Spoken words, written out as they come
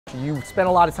You spent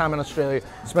a lot of time in Australia,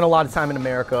 spent a lot of time in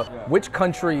America. Yeah. Which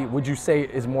country would you say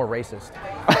is more racist?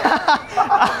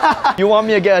 You want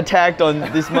me to get attacked on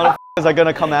these motherfuckers are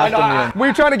gonna come after me?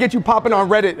 We're trying to get you popping on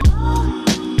Reddit.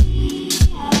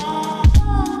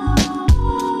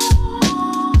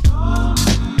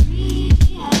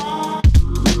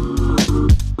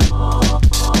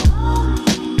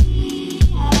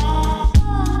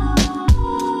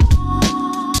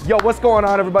 Yo, what's going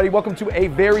on, everybody? Welcome to a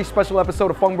very special episode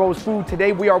of Fung Bros Food.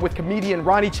 Today we are with comedian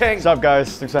Ronny Chieng. What's up,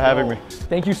 guys? Thanks for having me.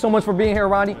 Thank you so much for being here,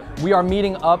 Ronny. We are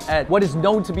meeting up at what is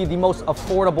known to be the most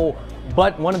affordable,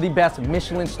 but one of the best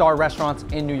Michelin Star restaurants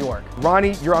in New York.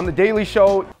 Ronny, you're on The Daily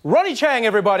Show. Ronny Chieng,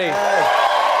 everybody. Hey.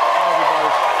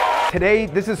 Today,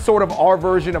 this is sort of our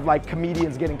version of like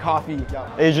comedians getting coffee.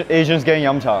 Asians getting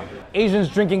yum cha. Asians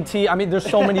drinking tea. I mean, there's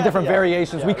so many different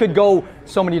variations. We could go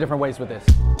so many different ways with this.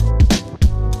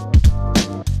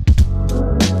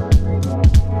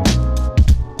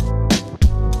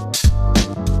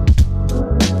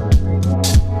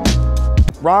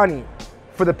 Ronny,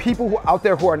 for the people out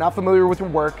there who are not familiar with your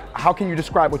work, how can you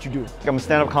describe what you do? I'm a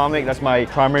stand-up comic, that's my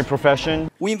primary profession.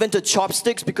 We invented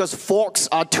chopsticks because forks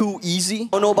are too easy. I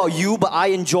don't know about you, but I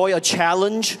enjoy a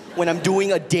challenge when I'm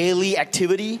doing a daily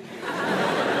activity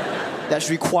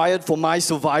that's required for my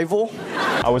survival.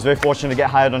 I was very fortunate to get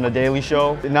hired on The Daily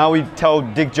Show. Now we tell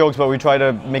dick jokes, but we try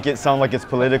to make it sound like it's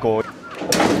political.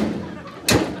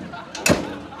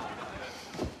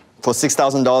 For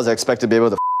 $6,000, I expect to be able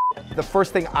to The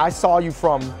first thing I saw you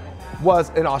from was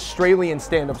an Australian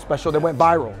stand-up special that went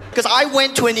viral. Because I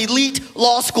went to an elite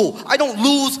law school. I don't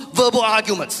lose verbal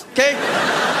arguments, okay?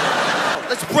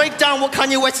 Let's break down what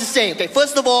Kanye West is saying, okay?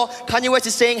 First of all, Kanye West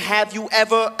is saying, have you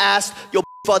ever asked your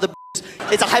father?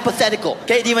 It's a hypothetical,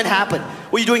 okay? It didn't even happen.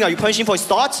 What are you doing now? You punishing for his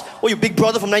thoughts? Or your big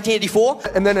brother from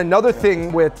 1984? And then another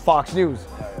thing with Fox News,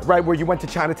 right, where you went to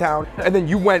Chinatown, and then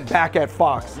you went back at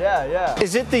Fox. Yeah.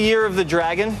 Is it the year of the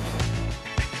dragon?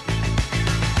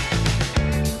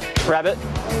 Rabbit?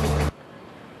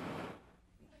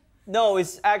 No,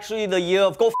 it's actually the year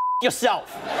of go f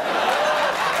yourself.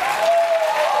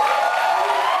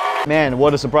 Man,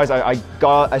 what a surprise. I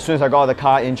got, as soon as I got out of the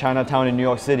car in Chinatown in New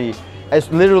York City,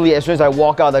 literally as soon as I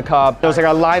walk out of the car, there was like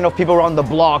a line of people around the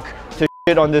block to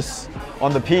shit on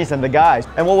the piece and the guys.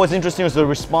 And what was interesting was the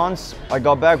response I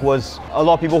got back was a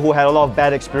lot of people who had a lot of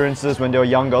bad experiences when they were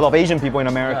younger, a lot of Asian people in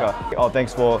America. Yeah. Oh,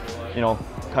 thanks for,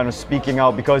 kind of speaking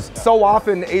out, because so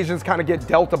often Asians kind of get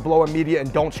dealt a blow in media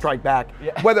and don't strike back.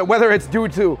 Yeah. Whether it's due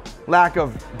to lack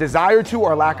of desire to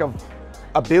or lack of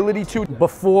ability to.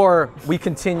 Before we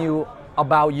continue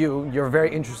about you, you're a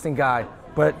very interesting guy,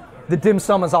 but the dim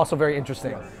sum is also very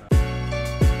interesting.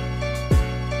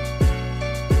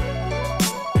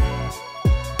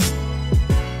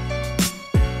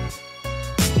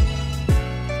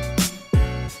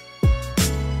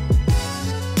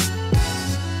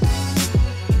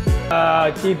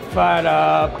 Deep fried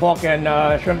pork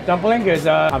and shrimp dumpling is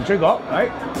ham chui gok,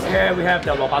 right? Here we have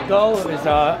the lobago, is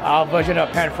our version of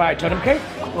pan-fried turnip cake.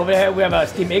 Over here we have a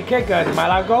steamed egg cake, the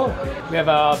malago. We have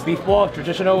a beef ball,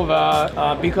 traditional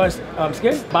with beaker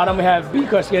skin. Bottom we have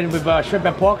beaker skin with shrimp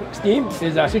and pork steam,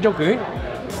 is sichuan gu.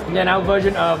 And then our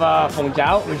version of fung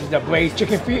jiao, which is the braised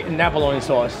chicken feet and abalone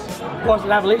sauce. Of course,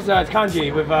 lastly is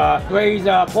kanji with braised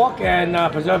pork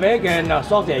and preserved egg and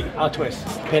salt egg, our twist.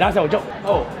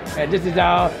 Oh, and this is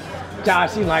our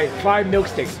jiaxing, like fried milk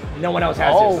sticks. No one else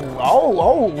has this.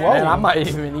 And I might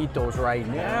even eat those right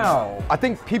now. I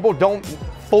think people don't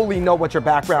fully know what your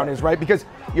background is, right? Because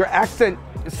your accent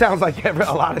sounds like a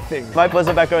lot of things. My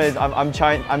personal background is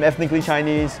I'm ethnically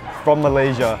Chinese from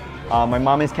Malaysia. My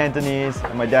mom is Cantonese,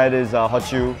 and my dad is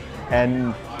Hochu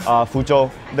and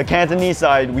Fuzhou. The Cantonese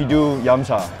side, we do yum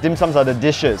cha. Dim sums are the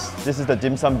dishes. This is the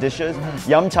dim sum dishes.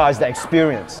 Yum cha is the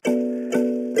experience.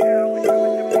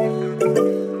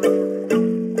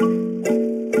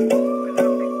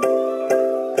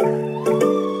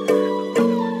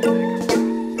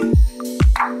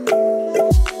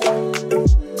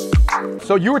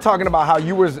 So you were talking about how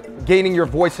you was gaining your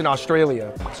voice in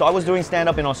Australia. So I was doing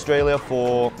stand-up in Australia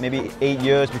for maybe 8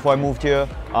 years before I moved here.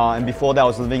 And before that I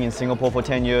was living in Singapore for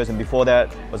 10 years. And before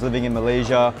that I was living in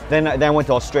Malaysia. Then I went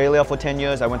to Australia for 10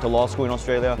 years. I went to law school in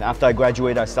Australia. And after I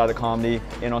graduated, I started comedy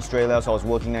in Australia. So I was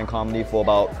working there in comedy for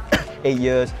about 8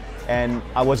 years. And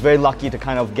I was very lucky to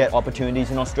kind of get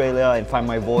opportunities in Australia and find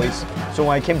my voice. So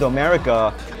when I came to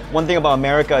America, one thing about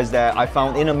America is that I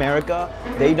found in America,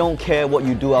 they don't care what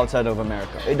you do outside of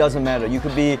America. It doesn't matter. You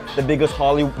could be the biggest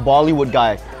Bollywood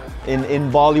guy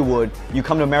in Bollywood. You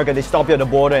come to America, they stop you at the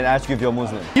border and ask you if you're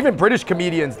Muslim. Even British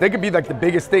comedians, they could be like the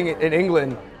biggest thing in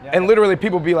England, And literally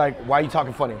people be like, why are you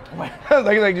talking funny?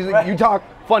 You talk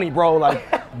funny, bro. Like,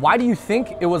 why do you think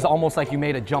it was almost like you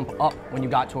made a jump up when you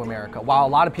got to America? While a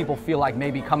lot of people feel like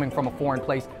maybe coming from a foreign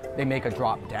place, they make a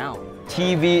drop down.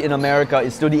 TV in America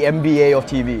is still the MBA of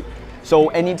TV. So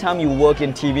anytime you work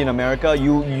in TV in America,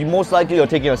 you most likely are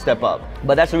taking a step up.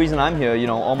 But that's the reason I'm here. You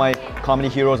know, all my comedy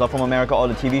heroes are from America. All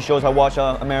the TV shows I watch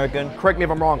are American. Correct me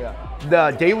if I'm wrong. Yeah.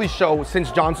 The Daily Show, since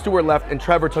Jon Stewart left and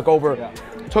Trevor took over,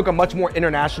 took a much more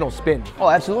international spin. Oh,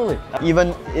 absolutely. Even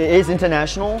it is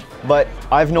international, but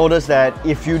I've noticed that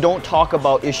if you don't talk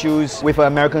about issues with an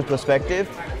American perspective,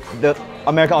 the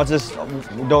American artists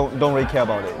don't really care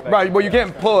about it. Right, well you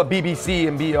can't pull a BBC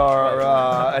and be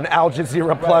an Al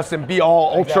Jazeera Plus and be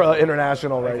all ultra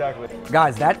international, right? Exactly.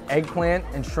 Guys, that eggplant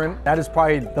and shrimp, that is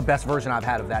probably the best version I've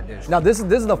had of that dish. Now this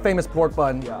is the famous pork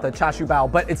bun, the char siu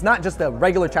bao, but it's not just the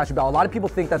regular char siu bao. A lot of people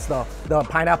think that's the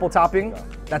pineapple topping.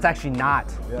 That's actually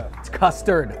not. Yeah. It's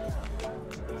custard.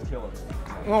 It's killer.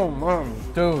 Oh man.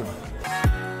 Dude.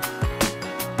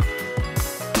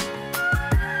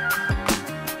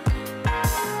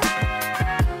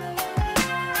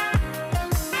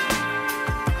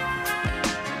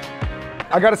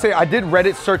 I gotta say, I did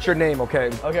Reddit search your name,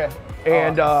 okay? Okay.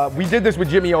 And we did this with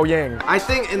Jimmy O Yang. I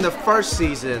think in the first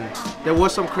season, there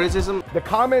was some criticism. The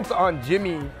comments on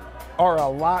Jimmy are a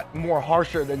lot more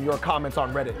harsher than your comments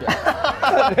on Reddit.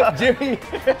 Yeah. Jimmy,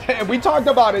 and we talked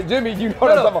about it, Jimmy, you know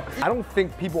what I'm talking about. I don't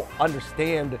think people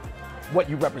understand what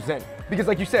you represent. Because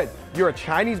like you said, you're a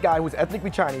Chinese guy who's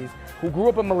ethnically Chinese, who grew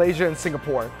up in Malaysia and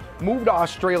Singapore, moved to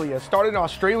Australia, started an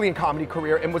Australian comedy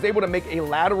career, and was able to make a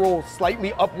lateral,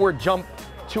 slightly upward jump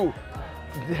to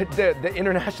the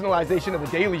internationalization of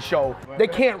The Daily Show. They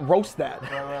can't roast that.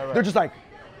 They're just like,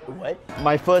 what?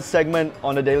 My first segment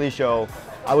on The Daily Show,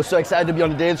 I was so excited to be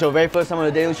on The Daily Show. Very first time on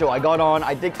The Daily Show, I got on.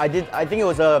 I think it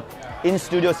was a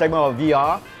in-studio segment of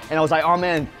VR, and I was like, oh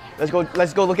man, let's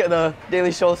go look at The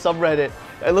Daily Show subreddit.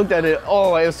 I looked at it.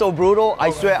 Oh, it was so brutal.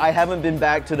 I swear I haven't been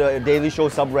back to The Daily Show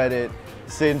subreddit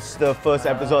since the first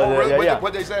episode. Oh, really?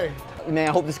 What'd they say? Man,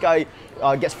 I hope this guy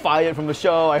gets fired from the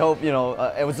show. I hope, you know,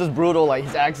 it was just brutal. Like,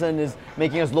 his accent is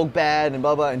making us look bad and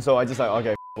blah, blah. And so I just like,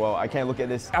 okay, well, I can't look at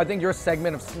this. I think your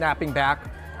segment of snapping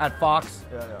back at Fox,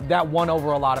 that won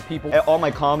over a lot of people. All my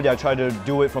comedy, I try to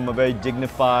do it from a very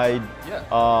dignified,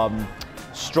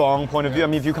 strong point of view. I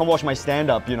mean, if you come watch my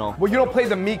stand-up, you know. Well, you don't play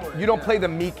the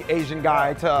meek Asian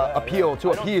guy to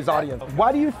appease audience.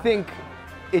 Why do you think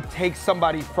it takes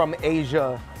somebody from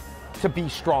Asia to be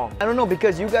strong? I don't know,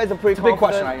 because you guys are pretty confident. Big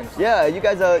question, I understand. Yeah,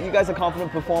 you guys are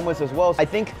confident performers as well. I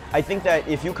think that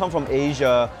if you come from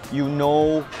Asia, you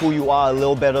know who you are a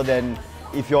little better than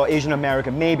if you're Asian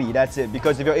American. Maybe that's it.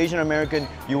 Because if you're Asian American,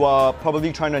 you are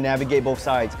probably trying to navigate both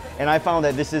sides. And I found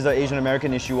that this is an Asian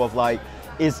American issue of like,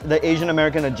 is the Asian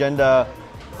American agenda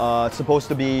supposed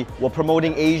to be we're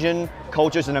promoting Asian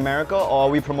cultures in America, or are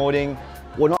we promoting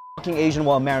we're not fucking Asian,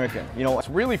 we're American? You know, it's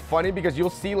really funny because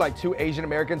you'll see like two Asian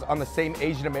Americans on the same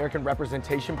Asian American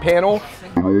representation panel,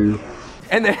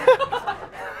 and then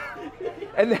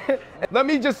let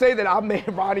me just say that I made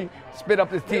Ronnie spit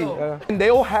up his tea. And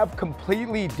they'll have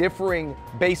completely differing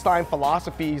baseline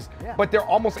philosophies, but they're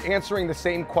almost answering the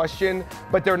same question,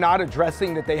 but they're not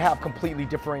addressing that they have completely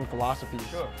differing philosophies.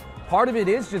 Sure. Part of it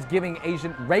is just giving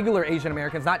regular Asian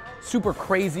Americans, not super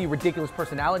crazy, ridiculous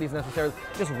personalities necessarily,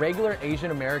 just regular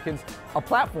Asian Americans a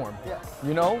platform,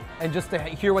 you know? And just to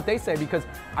hear what they say, because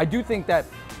I do think that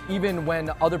even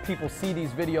when other people see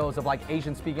these videos of like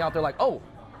Asians speaking out, they're like, oh,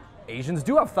 Asians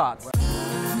do have thoughts.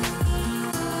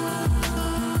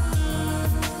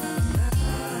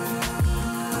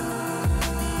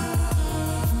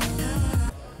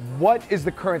 What is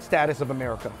the current status of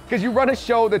America? Because you run a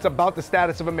show that's about the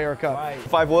status of America. Right.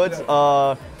 5 words,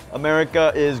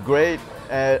 America is great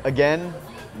again,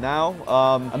 now.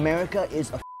 America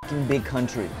is a fucking big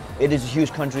country. It is a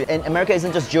huge country. And America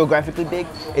isn't just geographically big,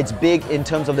 it's big in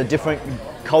terms of the different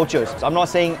cultures. So I'm not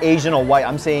saying Asian or white,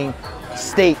 I'm saying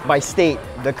state by state,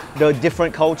 the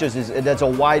different cultures, there's a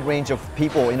wide range of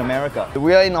people in America.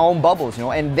 We are in our own bubbles, you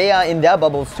know, and they are in their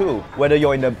bubbles too. Whether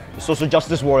you're in the social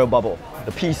justice warrior bubble,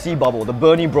 the PC bubble, the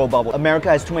Bernie bro bubble. America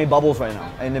has too many bubbles right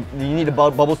now, and you need the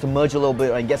bubbles to merge a little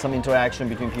bit and get some interaction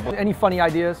between people. Any funny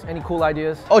ideas? Any cool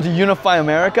ideas? Oh, to unify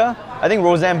America? I think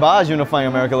Roseanne Barr is unifying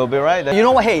America a little bit, right? You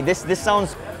know what, hey, this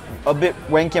sounds a bit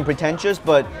wanky and pretentious,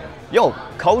 but yo,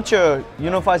 culture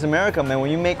unifies America, man. When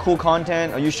you make cool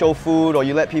content, or you show food, or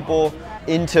you let people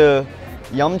into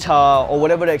yum cha, or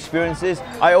whatever the experience is,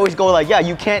 I always go like, yeah,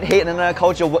 you can't hate another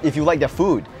culture if you like their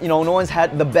food. You know, no one's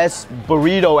had the best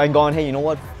burrito and gone, hey, you know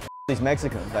what, these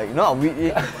Mexicans. Like, no,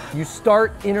 You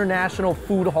start international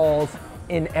food halls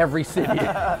in every city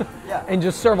and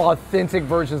just serve authentic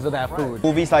versions of that food.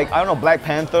 Movies like, I don't know, Black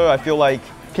Panther, I feel like,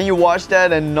 can you watch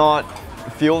that and not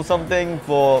feel something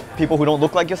for people who don't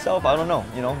look like yourself? I don't know,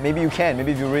 you know, maybe you can,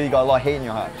 maybe if you really got a lot of hate in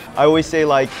your heart. I always say,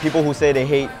 like, people who say they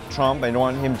hate Trump and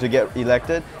want him to get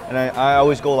elected, and I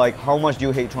always go like, how much do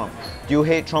you hate Trump? Do you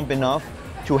hate Trump enough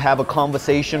to have a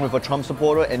conversation with a Trump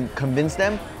supporter and convince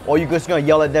them, or are you just gonna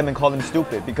yell at them and call them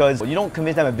stupid? Because you don't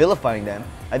convince them by vilifying them.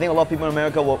 I think a lot of people in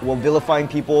America were vilifying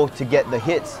people to get the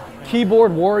hits.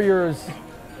 Keyboard warriors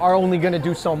are only gonna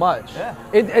do so much. Yeah.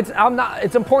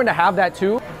 It's important to have that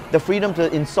too. The freedom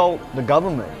to insult the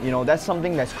government, you know, that's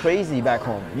something that's crazy back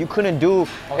home. You couldn't do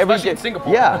every day. In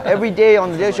Singapore. Yeah, every day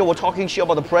on the Daily Show we're talking shit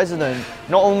about the president.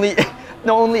 Not only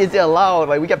is it allowed,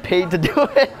 like we get paid to do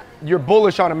it. You're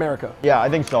bullish on America. Yeah, I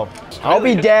think so. I'll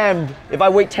be damned if I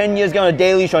wait 10 years to get on a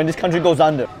Daily Show and this country goes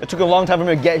under. It took a long time for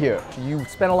me to get here. You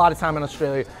spent a lot of time in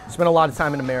Australia, you spent a lot of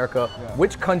time in America. Yeah.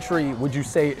 Which country would you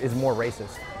say is more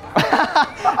racist?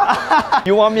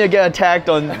 You want me to get attacked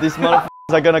on this motherfuckers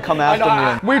are gonna come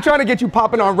after me. We're trying to get you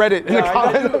popping on Reddit in the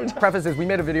comments. Preface is, we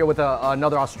made a video with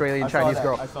another Australian Chinese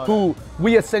girl who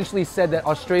we essentially said that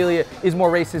Australia is more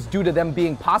racist due to them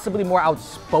being possibly more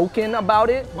outspoken about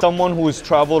it. Someone who's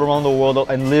traveled around the world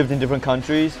and lived in different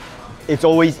countries, it's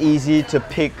always easy to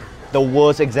pick the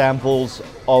worst examples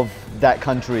of that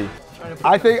country.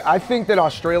 I think that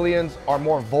Australians are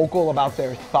more vocal about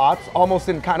their thoughts, almost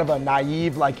in kind of a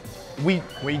naive, like, we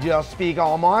just speak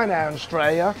our mind in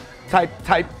Australia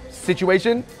type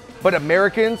situation. But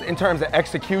Americans, in terms of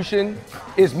execution,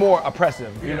 is more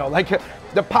oppressive. You know, like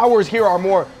the powers here are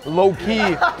more low-key,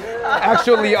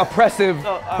 actually oppressive.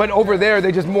 But over there,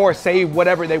 they just more say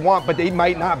whatever they want, but they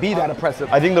might not be that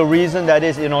oppressive. I think the reason that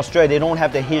is in Australia, they don't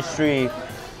have the history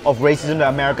of racism that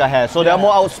America has. So they're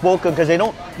more outspoken because they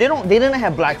didn't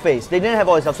have blackface. They didn't have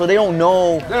all this stuff, so they don't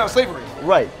know. They don't have slavery.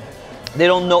 Right. They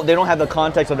don't know, they don't have the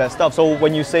context of that stuff. So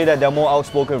when you say that they're more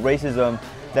outspoken of racism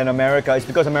than America, it's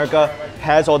because America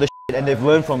has all the shit and they've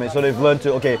learned from it. So they've learned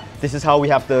to, okay, this is how we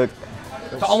have to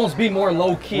almost be more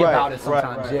low-key about it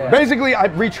sometimes. Right. Yeah. Basically, I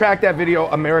retract that video.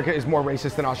 America is more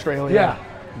racist than Australia. Yeah.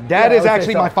 That is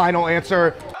actually my final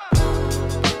answer.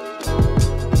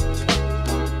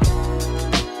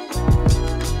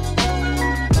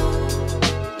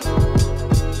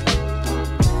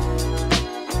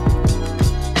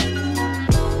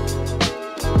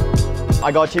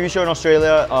 I got a TV show in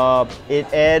Australia. It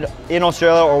aired in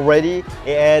Australia already. It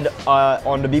aired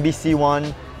on the BBC One,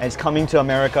 and it's coming to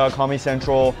America, Comedy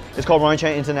Central. It's called RONNY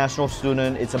CHIENG International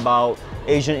Student. It's about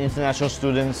Asian international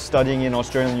students studying in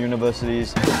Australian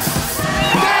universities.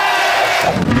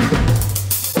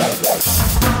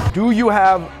 Do you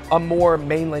have a more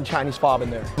mainland Chinese fob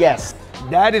in there? Yes.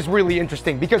 That is really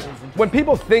interesting because when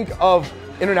people think of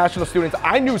international students,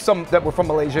 I knew some that were from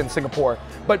Malaysia and Singapore,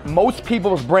 but most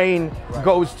people's brain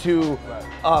goes to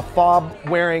a fob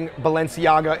wearing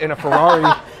Balenciaga in a Ferrari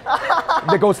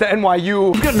that goes to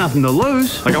NYU. We've got nothing to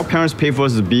lose. Like, our parents paid for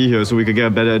us to be here so we could get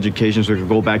a better education, so we could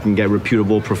go back and get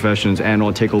reputable professions and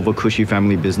or take over cushy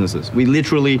family businesses. We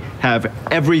literally have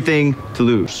everything to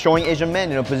lose. Showing Asian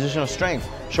men in a position of strength,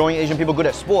 showing Asian people good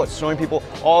at sports, showing people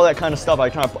all that kind of stuff. I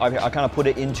kind of put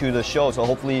it into the show, so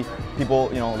hopefully people,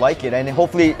 you know, like it, and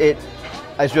hopefully it,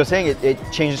 as you're saying, it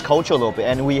changes culture a little bit,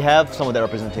 and we have some of that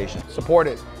representation. Support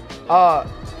it.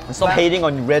 And stop hating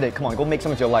on Reddit. Come on, go make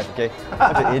something of your life, okay?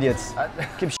 Bunch of idiots.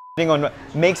 Keep shitting on.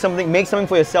 Make something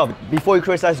for yourself. Before you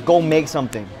criticize, go make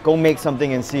something. Go make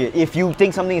something and see it. If you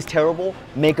think something is terrible,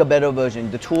 make a better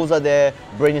version. The tools are there,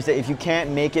 brain is there. If you can't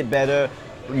make it better,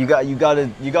 you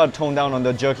gotta tone down on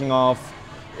the jerking off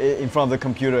in front of the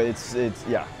computer. It's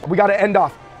yeah. We gotta end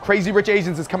off. Crazy Rich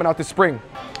Asians is coming out this spring.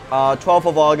 12th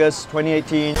of August,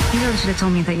 2018. You really should have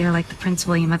told me that you're like the Prince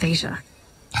William of Asia.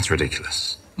 That's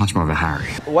ridiculous. Much more of a Harry.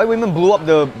 White women blew up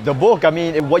the book. I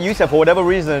mean, what you said, for whatever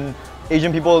reason,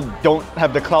 Asian people don't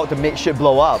have the clout to make shit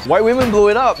blow up. White women blew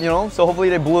it up, you know, so hopefully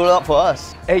they blew it up for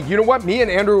us. Hey, you know what? Me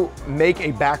and Andrew make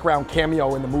a background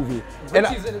cameo in the movie.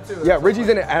 Richie's in it too. Yeah, Richie's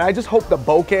in it. And I just hope the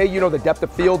bokeh, you know, the depth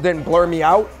of field didn't blur me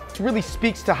out. It really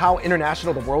speaks to how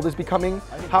international the world is becoming,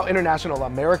 how international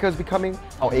America is becoming.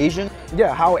 How Asian?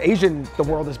 Yeah, how Asian the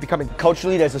world is becoming.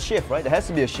 Culturally, there's a shift, right? There has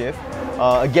to be a shift.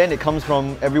 Again, it comes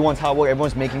from everyone's hard work,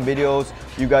 everyone's making videos.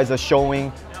 You guys are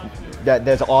showing that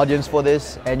there's an audience for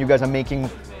this, and you guys are making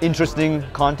interesting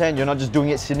content. You're not just doing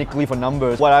it cynically for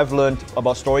numbers. What I've learned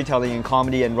about storytelling and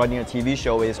comedy and running a TV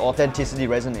show is authenticity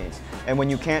resonates. And when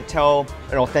you can't tell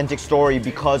an authentic story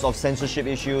because of censorship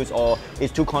issues, or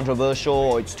it's too controversial,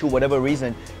 or it's too whatever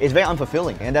reason, it's very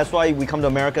unfulfilling. And that's why we come to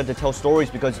America to tell stories,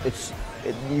 because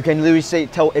you can literally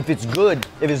tell if it's good,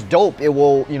 if it's dope, it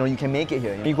will, you can make it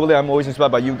here. Equally, I'm always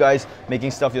inspired by you guys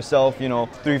making stuff yourself.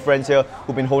 3 friends here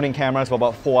who've been holding cameras for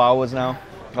about 4 hours now,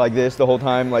 like this the whole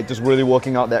time, like just really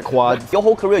working out that quad. Your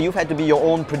whole career, you've had to be your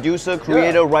own producer,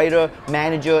 creator, writer,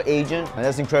 manager, agent, and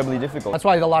that's incredibly difficult. That's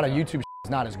why a lot of YouTube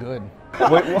is not as good.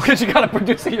 Because you gotta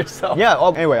produce it yourself.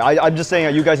 Yeah. Anyway, I'm just saying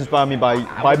that you guys inspire me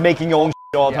by making your own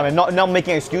all the time and not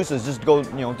making excuses. Just go,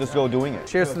 just go doing it.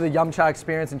 Cheers to the Yum Cha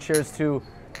experience and cheers to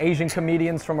Asian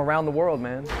comedians from around the world,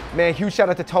 man. Man, huge shout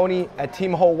out to Tony at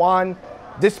Tim Ho Wan.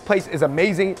 This place is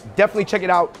amazing. Definitely check it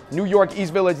out. New York,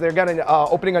 East Village. They're gonna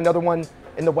opening another one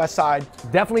in the West Side.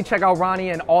 Definitely check out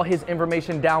Ronnie and all his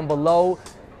information down below.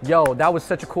 Yo, that was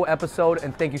such a cool episode,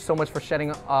 and thank you so much for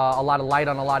shedding a lot of light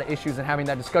on a lot of issues and having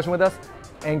that discussion with us.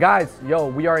 And guys, yo,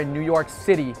 we are in New York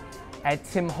City at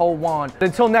Tim Ho Wan.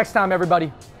 Until next time,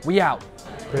 everybody, we out.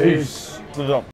 Peace.